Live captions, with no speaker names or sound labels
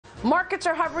Markets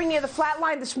are hovering near the flat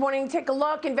line this morning. Take a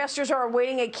look. Investors are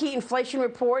awaiting a key inflation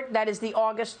report. That is the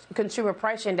August Consumer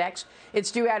Price Index.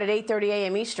 It's due out at 8:30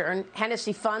 a.m. Eastern.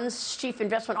 Hennessey Funds Chief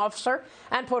Investment Officer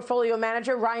and Portfolio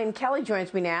Manager Ryan Kelley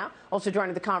joins me now. Also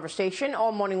joining the conversation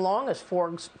all morning long is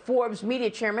Forbes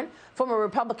Media Chairman, former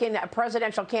Republican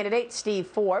presidential candidate Steve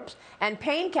Forbes, and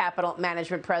Payne Capital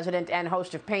Management President and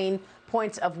host of Payne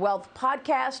Points of Wealth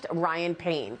podcast, Ryan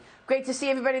Payne. Great to see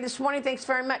everybody this morning. Thanks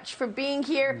very much for being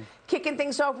here. Kicking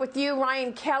things off with you,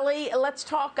 Ryan Kelley. Let's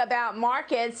talk about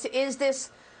markets. Is this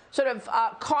sort of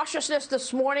cautiousness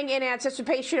this morning in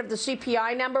anticipation of the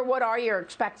CPI number? What are your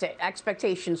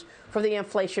expectations for the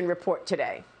inflation report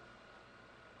today?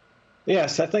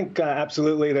 Yes, I think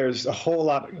absolutely there's a whole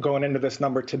lot going into this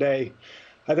number today.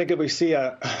 I think if we see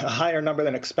a higher number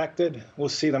than expected, we'll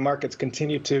see the markets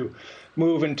continue to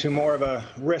move into more of a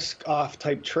risk-off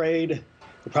type trade.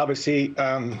 We'll probably see,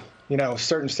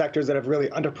 certain sectors that have really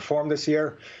underperformed this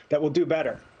year that will do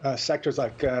better. Sectors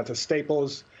like the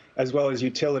staples as well as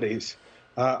utilities.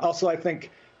 Also, I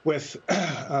think with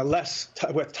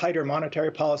with tighter monetary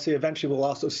policy, eventually we'll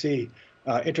also see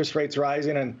interest rates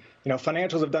rising, and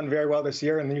financials have done very well this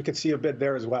year, and you could see a bid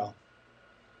there as well.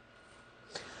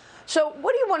 So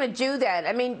what do you want to do then?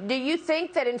 I mean, do you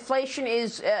think that inflation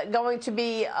is going to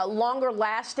be longer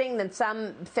lasting than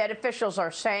some Fed officials are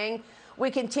saying? We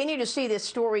continue to see this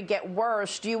story get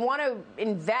worse. Do you want to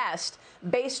invest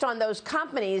based on those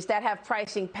companies that have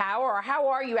pricing power, or how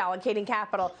are you allocating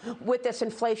capital with this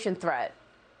inflation threat?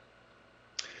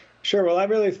 Sure. Well, I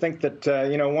really think that,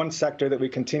 one sector that we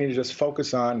continue to just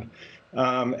focus on,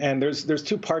 and there's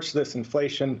two parts to this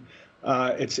inflation.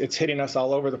 It's hitting us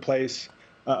all over the place.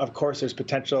 Of course, there's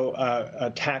potential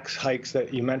tax hikes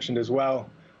that you mentioned as well.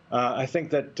 I think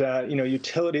that,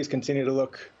 utilities continue to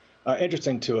look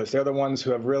interesting to us. They're the ones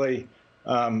who have really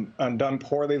done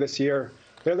poorly this year.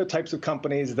 They're the types of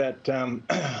companies that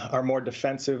are more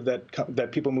defensive,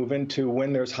 that people move into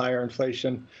when there's higher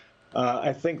inflation.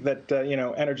 I think that,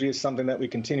 energy is something that we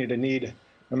continue to need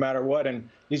no matter what. And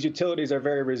these utilities are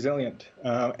very resilient.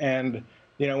 And,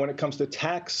 when it comes to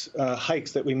tax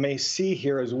hikes that we may see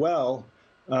here as well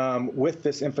with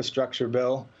this infrastructure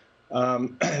bill,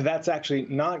 that's actually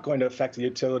not going to affect the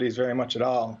utilities very much at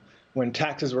all. When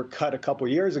taxes were cut a couple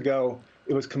years ago,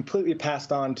 it was completely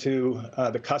passed on to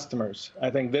the customers. I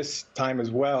think this time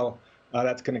as well,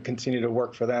 that's going to continue to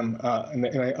work for them on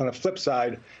the flip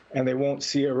side, and they won't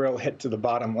see a real hit to the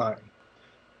bottom line.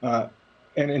 And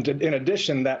in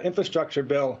addition, that infrastructure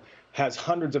bill has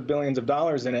hundreds of billions of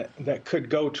dollars in it that could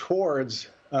go towards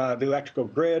the electrical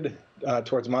grid,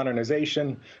 towards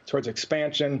modernization, towards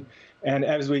expansion. And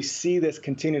as we see this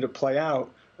continue to play out,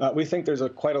 we think there's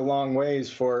quite a long ways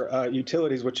for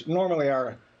utilities, which normally are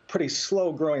a pretty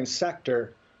slow-growing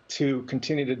sector, to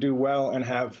continue to do well and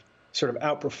have sort of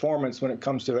outperformance when it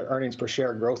comes to the earnings per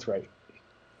share growth rate.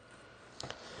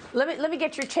 Let me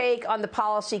get your take on the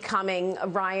policy coming,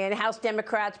 Ryan. House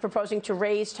Democrats proposing to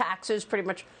raise taxes pretty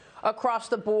much across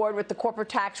the board, with the corporate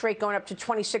tax rate going up to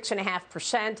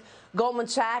 26.5%. Goldman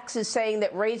Sachs is saying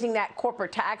that raising that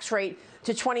corporate tax rate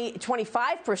to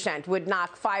 25% would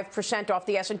knock 5% off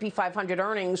the S&P 500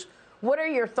 earnings. What are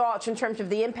your thoughts in terms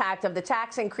of the impact of the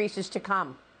tax increases to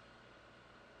come?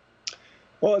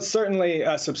 Well, it's certainly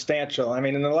substantial. I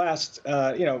mean, in the last,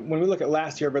 when we look at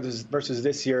last year versus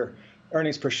this year,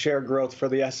 earnings per share growth for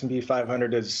the S&P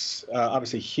 500 is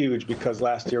obviously huge, because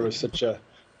last year was such a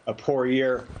poor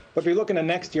year. But if you look into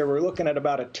next year, we're looking at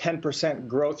about a 10%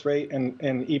 growth rate in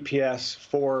EPS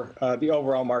for the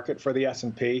overall market for the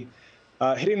S&P.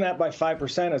 Hitting that by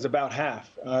 5% is about half.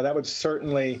 That would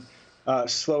certainly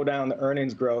slow down the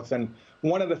earnings growth. And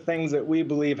one of the things that we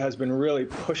believe has been really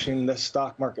pushing the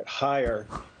stock market higher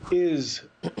is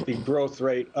the growth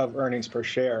rate of earnings per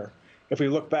share. If we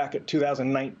look back at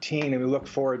 2019 and we look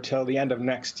forward till the end of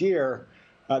next year,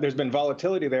 there's been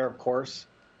volatility there, of course.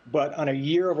 But on a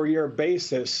year-over-year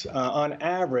basis, on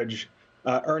average,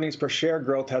 earnings per share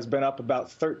growth has been up about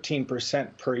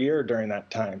 13% per year during that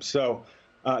time. So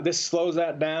this slows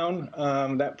that down.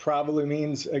 That probably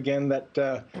means, again,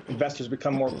 that investors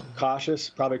become more cautious,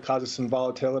 probably causes some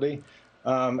volatility.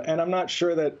 And I'm not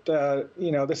sure that,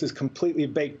 this is completely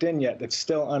baked in yet. It's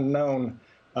still unknown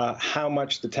how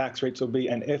much the tax rates will be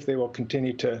and if they will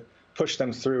continue to push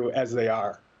them through as they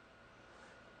are.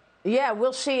 Yeah,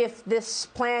 we'll see if this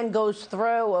plan goes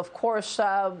through. Of course,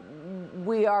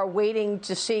 we are waiting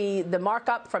to see the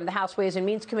markup from the House Ways and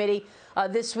Means Committee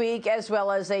this week, as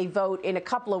well as a vote in a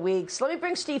couple of weeks. Let me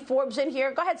bring Steve Forbes in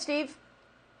here. Go ahead, Steve.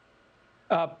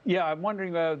 Yeah, I'm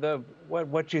wondering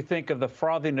what you think of the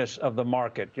frothiness of the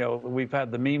market. We've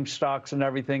had the meme stocks and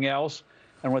everything else.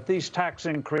 And with these tax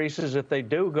increases, if they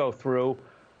do go through,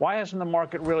 why hasn't the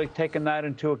market really taken that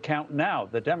into account now?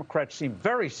 The Democrats seem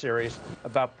very serious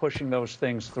about pushing those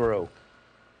things through.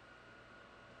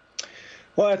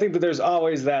 Well, I think that there's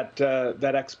always the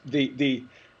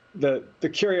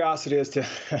curiosity as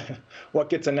to what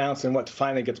gets announced and what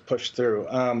finally gets pushed through.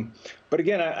 But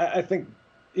again, I think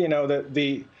that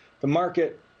the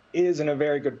market is in a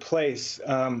very good place.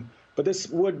 But this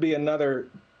would be another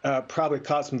probably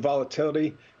cause some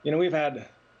volatility. We've had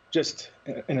just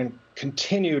a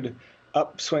continued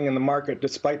upswing in the market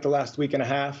despite the last week and a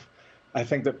half. I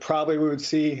think that probably we would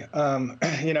see,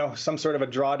 some sort of a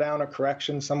drawdown or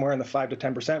correction somewhere in the 5 to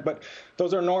 10%. But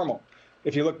those are normal.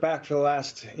 If you look back for the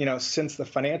last, since the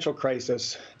financial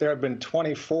crisis, there have been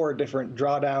 24 different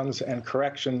drawdowns and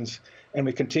corrections, and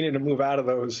we continue to move out of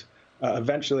those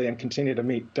eventually and continue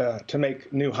to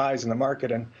make new highs in the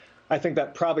market. And I think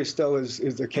that probably still is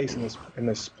the case in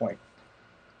this point.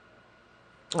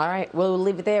 All right, we'll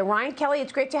leave it there. Ryan Kelley,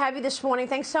 it's great to have you this morning.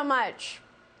 Thanks so much.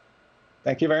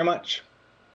 Thank you very much.